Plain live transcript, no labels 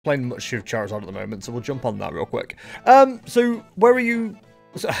playing much of Charizard at the moment, so we'll jump on that real quick. So where are you?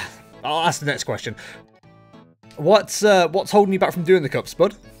 So, I'll ask the next question. What's holding you back from doing the cups,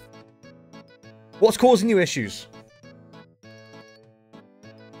 bud? What's causing you issues?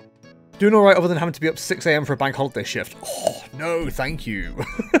 Doing alright other than having to be up 6 AM for a bank holiday shift. Oh, no, thank you.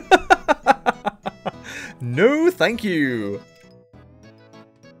 No, thank you.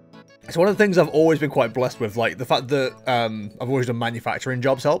 It's one of the things I've always been quite blessed with, like the fact that I've always done manufacturing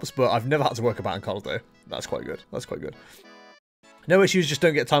jobs helps, but I've never had to work a bank holiday. That's quite good. That's quite good. No issues, just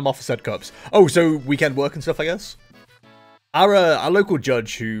don't get time off for said cups. Oh, so weekend work and stuff, I guess? Our local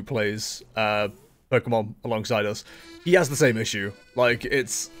judge who plays Pokemon alongside us, he has the same issue. Like,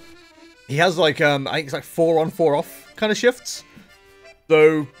 he has like, I think it's like 4 on, 4 off kind of shifts.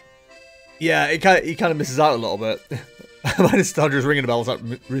 So, yeah, he kind of misses out a little bit. My nostalgia is ringing a bell. Was that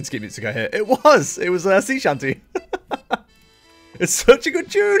RuneScape music I hear? It was Sea Shanty. It's such a good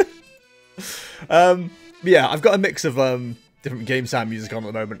tune. Yeah, I've got a mix of different game sound music on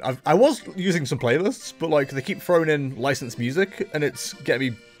at the moment. I was using some playlists, but like they keep throwing in licensed music, and it's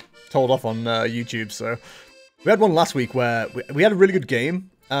getting me told off on YouTube. So we had one last week where we had a really good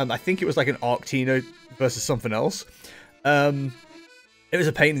game. I think it was like an Arctino versus something else. It was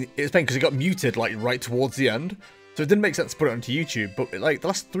a pain. It was a pain because it got muted like right towards the end, so it didn't make sense to put it onto YouTube. But like the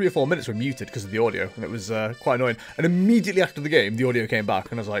last 3 or 4 minutes were muted because of the audio, and it was quite annoying. And immediately after the game, the audio came back,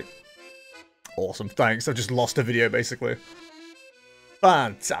 and I was like, "Awesome, thanks." I just lost a video basically.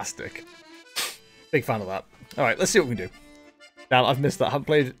 Fantastic. Big fan of that. All right, let's see what we can do. Now I've missed that. I haven't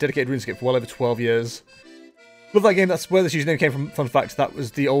played dedicated RuneScape for well over 12 years. Love that game. That's where this username came from. Fun fact, that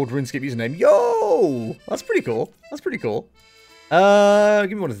was the old RuneScape username. Yo! That's pretty cool. That's pretty cool. Give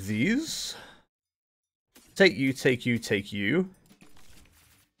me one of these. Take you, take you, take you.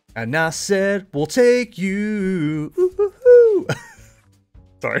 And I said, we'll take you. Ooh.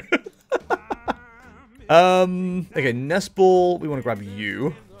 Sorry. Okay, nest ball. We want to grab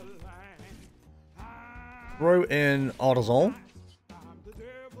you. Throw in artisan.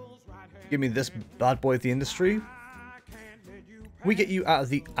 Give me this bad boy of the industry. We get you out of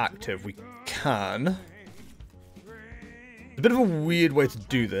the active. We can. It's a bit of a weird way to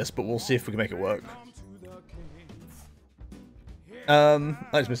do this, but we'll see if we can make it work. I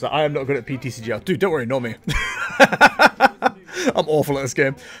just missed that. I am not good at ptcgl. Dude, don't worry, ignore me. I'm awful at this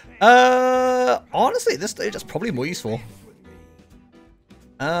game. Honestly, at this stage, that's probably more useful.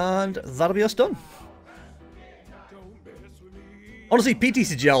 And that'll be us done. Honestly,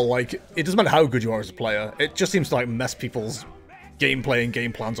 ptcgl, like, it doesn't matter how good you are as a player. It just seems to, like, mess people's gameplay and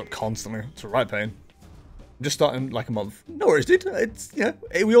game plans up constantly. It's a right pain. I'm just starting, like, a month. No worries, dude. It's, yeah,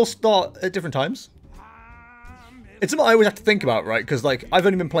 we all start at different times. It's something I always have to think about, right? Because, like, I've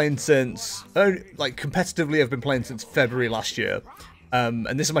only been playing since, like, competitively I've been playing since February last year.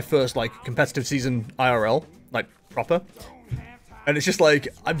 And this is my first, like, competitive season IRL, like, proper. And it's just like,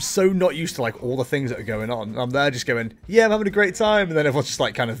 I'm so not used to, like, all the things that are going on. I'm there just going, yeah, I'm having a great time. And then everyone's just,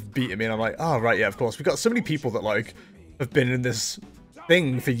 like, kind of beating me. And I'm like, oh, right, yeah, of course. We've got so many people that, like, have been in this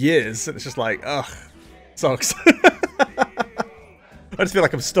thing for years. And it's just like, ugh, sucks. I just feel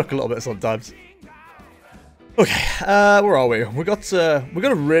like I'm stuck a little bit sometimes. Okay, where are we? We got a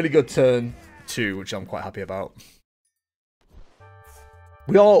really good turn 2, which I'm quite happy about.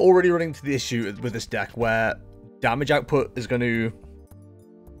 We are already running into the issue with this deck where damage output is going to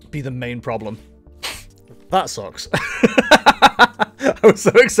be the main problem. That sucks. I was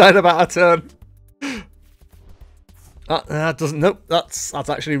so excited about our turn. That doesn't. Nope. That's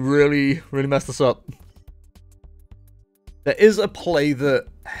actually really messed us up. There is a play that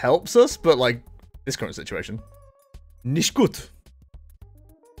helps us, but like this current situation, nicht gut.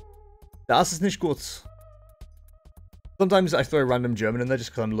 Das ist nicht gut. Sometimes I throw random German in there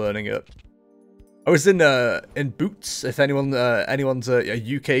just because I'm learning it. I was in Boots. If anyone's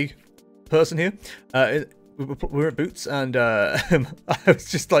a UK person here, we were at Boots, and I was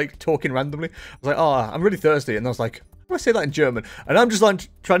just like talking randomly. I was like, "Oh, I'm really thirsty," and I was like, "How do I say that in German?" And I'm just like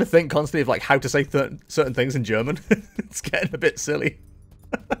trying to think constantly of like how to say certain things in German. It's getting a bit silly.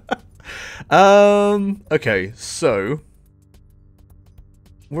 Okay, so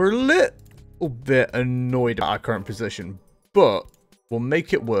we're a little bit annoyed at our current position, but we'll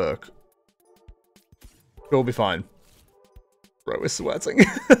make it work. We'll be fine. Bro, we're sweating.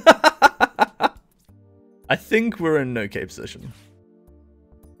 I think we're in an okay position.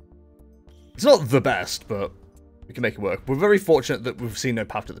 It's not the best, but we can make it work. We're very fortunate that we've seen no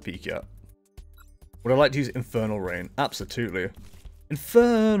path to the peak yet. Would I like to use Infernal Rain? Absolutely.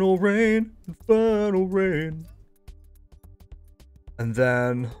 Infernal Rain, Infernal Rain. And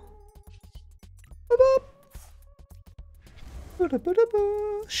then...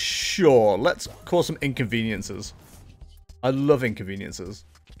 Sure, let's cause some inconveniences. I love inconveniences.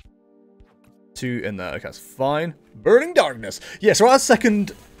 2 in there. Okay, that's fine. Burning Darkness. Yeah, so our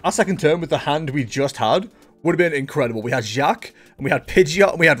second turn with the hand we just had would have been incredible. We had Jacques, and we had Pidgeot,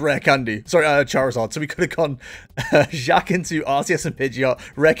 and we had Rare Candy. Sorry, Charizard. So we could have gone Jacques into Arceus and Pidgeot,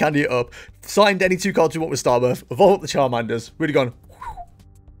 Rare Candy up, signed any 2 cards we want with Starbirth, evolve up the Charmanders. We'd have gone,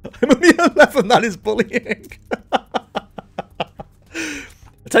 I'm only 11, that is bullying. I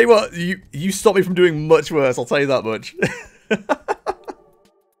tell you what, you stopped me from doing much worse, I'll tell you that much.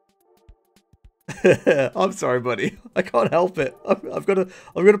 I'm sorry, buddy. I can't help it. I've got to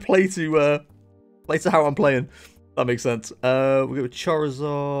play to how I'm playing. That makes sense. We'll go with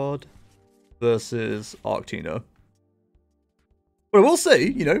Charizard versus Arctina. But I will say,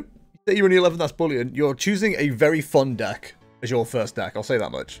 you know, that you're only 11, that's bullying. You're choosing a very fun deck as your first deck. I'll say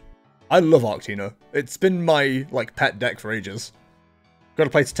that much. I love Arctina. It's been my like pet deck for ages. Got to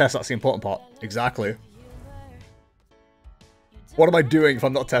play to test. That's the important part. Exactly. What am I doing if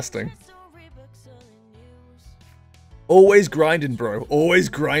I'm not testing? Always grinding, bro. Always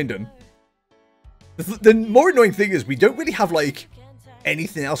grinding. The more annoying thing is we don't really have, like,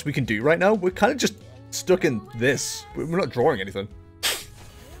 anything else we can do right now. We're kind of just stuck in this. We're not drawing anything.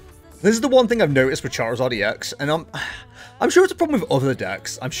 This is the one thing I've noticed with Charizard EX, and I'm sure it's a problem with other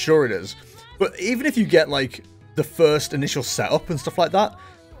decks. I'm sure it is. But even if you get, like, the first initial setup and stuff like that,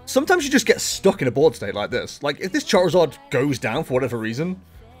 sometimes you just get stuck in a board state like this. Like, if this Charizard goes down for whatever reason,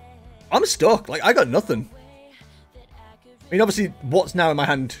 I'm stuck. Like, I got nothing. I mean, obviously, what's now in my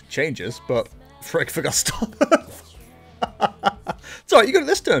hand changes, but frick, forgot stop. It's alright, you got it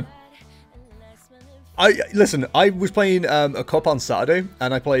this turn. Listen, I was playing a cup on Saturday,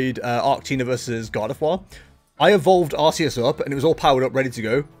 and I played Arctina versus God of War. I evolved Arceus up, and it was all powered up, ready to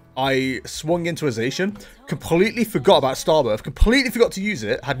go. I swung into a Zacian, completely forgot about Starbirth, completely forgot to use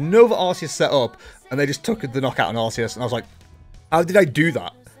it, had no other Arceus set up, and they just took the knockout on Arceus, and I was like, how did I do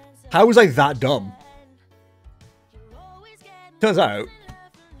that? How was I that dumb? Turns out,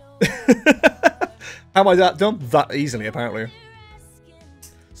 how am I that dumb? That easily, apparently.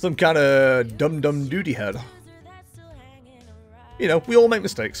 Some kind of dumb duty head. You know, we all make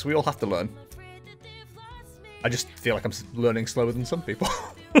mistakes. We all have to learn. I just feel like I'm learning slower than some people.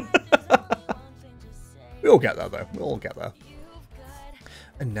 We all get there, though. We all get there.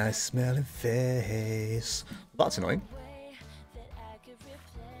 A nice smelling face. That's annoying.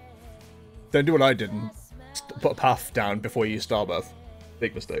 Don't do what I did and put a path down before you use Starbirth.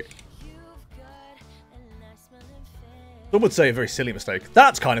 Big mistake. Some would say a very silly mistake.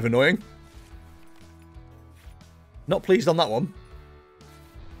 That's kind of annoying. Not pleased on that one.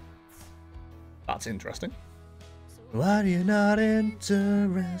 That's interesting. Why are you not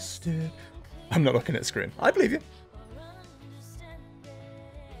interested? I'm not looking at the screen. I believe you.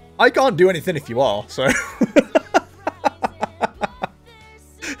 I can't do anything if you are, so...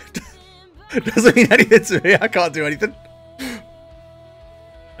 Doesn't mean anything to me. I can't do anything.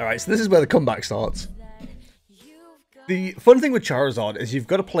 Alright, so this is where the comeback starts. The fun thing with Charizard is you've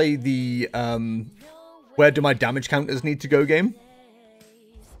got to play the where do my damage counters need to go game?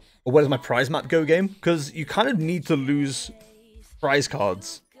 Or where does my prize map go game? Because you kind of need to lose prize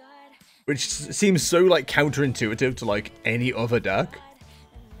cards. Which seems so like counterintuitive to like any other deck.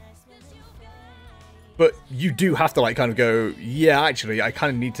 But you do have to like kind of go, yeah, actually, I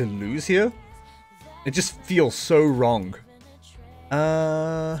kind of need to lose here. It just feels so wrong.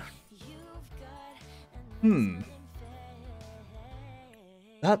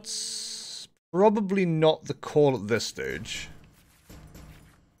 That's probably not the call at this stage.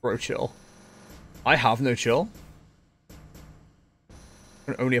 Bro, chill. I have no chill. I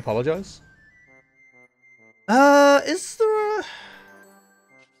can only apologize. Is there a...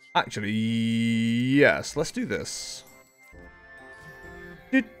 Actually, yes, let's do this.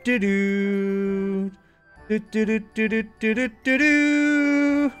 What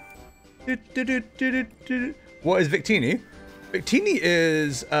is Victini? Victini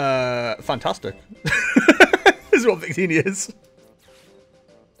is fantastic. Is what Victini is.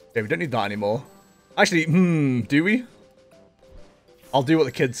 Yeah, we don't need that anymore. Actually, do we? I'll do what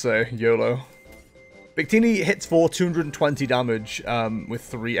the kids say, YOLO. Victini hits for 220 damage with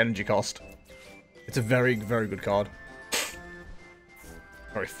 3 energy cost. It's a very, very good card.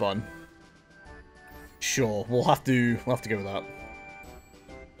 Very fun. Sure, we'll have to go with that.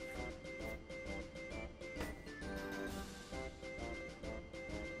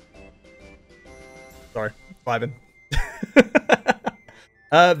 Sorry, vibing.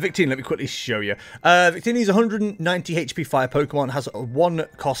 Victini, let me quickly show you. Victini's 190 HP fire Pokemon, has a 1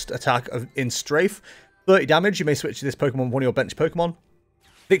 cost attack in Strafe. 30 damage. You may switch to this Pokemon, one of your bench Pokemon.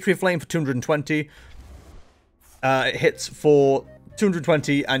 Victory Flame for 220. It hits for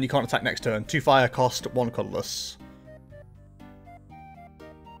 220 and you can't attack next turn. 2 fire, cost 1 colorless.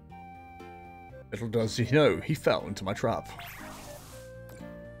 Little does he know, he fell into my trap.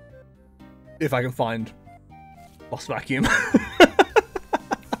 If I can find Boss Vacuum.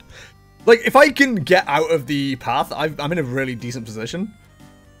 Like, if I can get out of the path, I'm in a really decent position.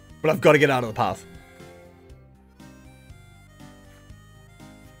 But I've got to get out of the path.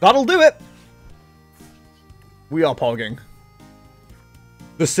 That'll do it! We are pogging.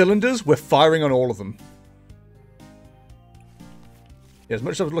 The cylinders, we're firing on all of them. Yeah, as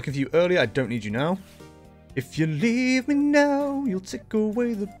much as I was looking for you earlier, I don't need you now. If you leave me now, you'll take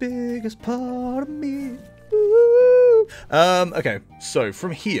away the biggest part of me. Woo! Okay, so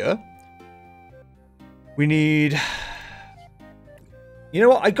from here, we need... You know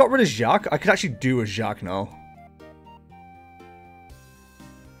what? I got rid of Jacques. I could actually do a Jacques now.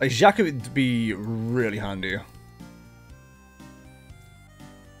 A Jacques would be really handy.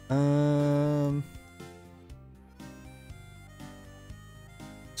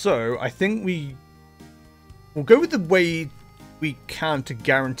 So, I think we'll go with the way we can to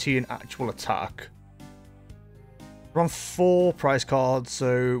guarantee an actual attack. We're on 4 prize cards,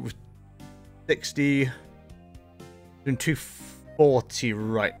 so with 60, doing 240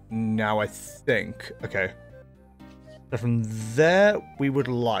 right now, I think. Okay. So from there, we would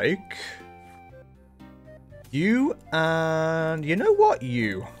like you and you know what?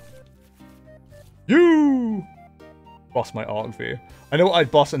 You. Boss my Arc V. I know what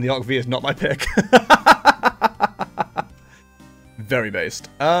I'd boss, and the Arc V is not my pick. Very based.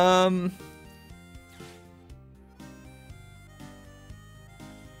 I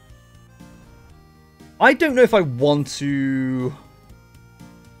don't know if I want to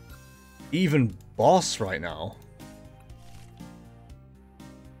even boss right now.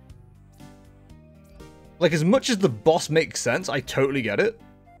 Like, as much as the boss makes sense, I totally get it.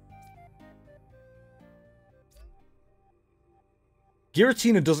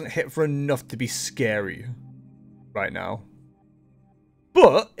 Giratina doesn't hit for enough to be scary right now.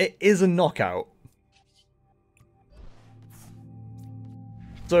 But it is a knockout.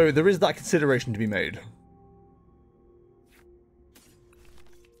 So there is that consideration to be made.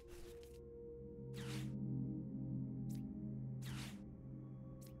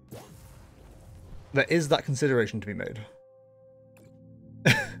 There is that consideration to be made.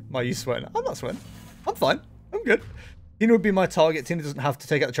 Are you sweating? I'm not sweating. I'm fine. I'm good. Tina would be my target. Tina doesn't have to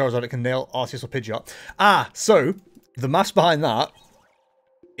take out the Charizard. It can nail Arceus or Pidgeot. Ah, so the maths behind that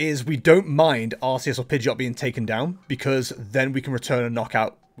is we don't mind Arceus or Pidgeot being taken down because then we can return a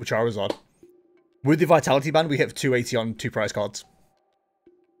knockout with Charizard. With the Vitality Band, we hit for 280 on 2 prize cards.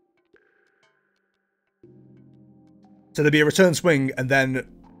 So there'd be a return swing, and then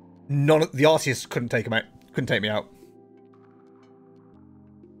the Arceus couldn't take him out. Couldn't take me out.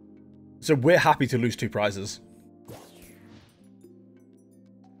 So we're happy to lose 2 prizes.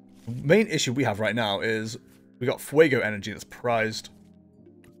 The main issue we have right now is we got Fuego energy that's prized.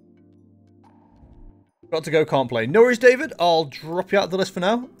 Got to go, can't play. No worries, David. I'll drop you out of the list for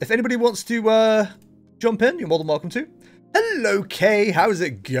now. If anybody wants to jump in, you're more than welcome to. Hello, Kay. How's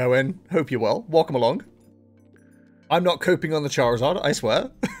it going? Hope you're well. Welcome along. I'm not coping on the Charizard, I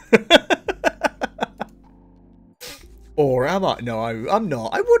swear. Or am I? No, I'm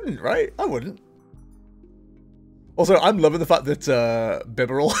not. I wouldn't, right? I wouldn't. Also, I'm loving the fact that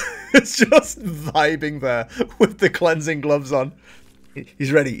Bibarel is just vibing there with the cleansing gloves on.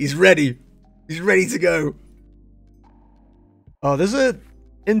 He's ready. He's ready. He's ready to go. Oh, there's a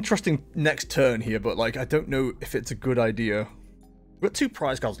interesting next turn here, but like I don't know if it's a good idea. We've got 2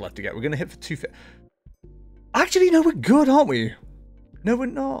 prize cards left to get. We're gonna hit for 2. Actually, no, we're good, aren't we? No, we're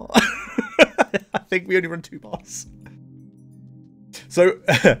not. I think we only run 2 boss. So,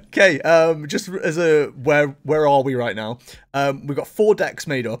 okay, just as a where are we right now? We've got 4 decks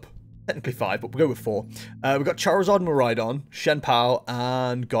made up. Technically 5, but we'll go with 4. We've got Charizard, Miraidon, Shenpao,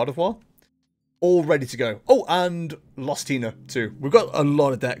 and God of War. All ready to go. Oh, and Lost Tina, too. We've got a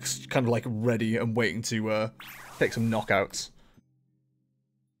lot of decks kind of like ready and waiting to take some knockouts.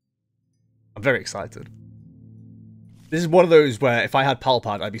 I'm very excited. This is one of those where if I had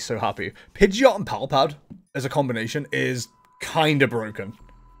Palpad, I'd be so happy. Pidgeot and Palpad as a combination is kind of broken.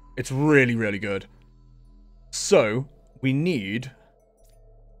 It's really, really good. So, we need...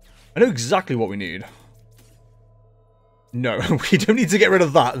 I know exactly what we need. No, we don't need to get rid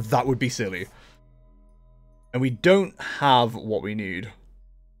of that. That would be silly. And we don't have what we need.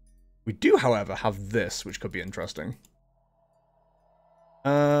 We do, however, have this, which could be interesting.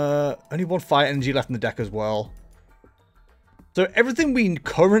 Only one fire energy left in the deck as well. So everything we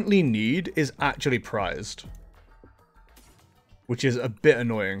currently need is actually prized. Which is a bit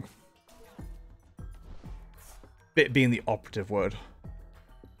annoying. Bit being the operative word.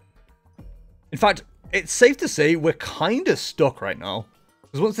 In fact, it's safe to say we're kind of stuck right now.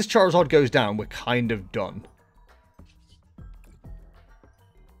 Because once this Charizard goes down, we're kind of done.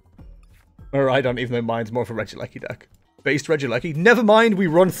 Alright, even though mine's more of a Regieleki deck. Based Regieleki. Never mind, we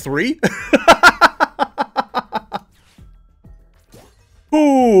run 3.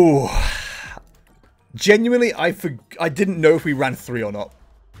 Ooh. Genuinely, I didn't know if we ran 3 or not.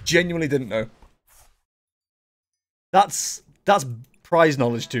 Genuinely didn't know. That's prize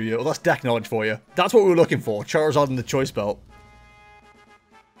knowledge to you, or that's deck knowledge for you. That's what we were looking for. Charizard and the Choice Belt.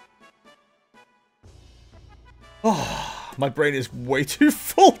 Oh, my brain is way too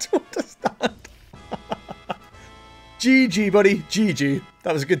full to understand. GG, buddy. GG.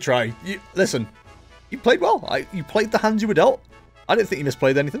 That was a good try. Listen, you played well. You played the hands you were dealt. I didn't think you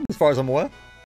misplayed anything, as far as I'm aware.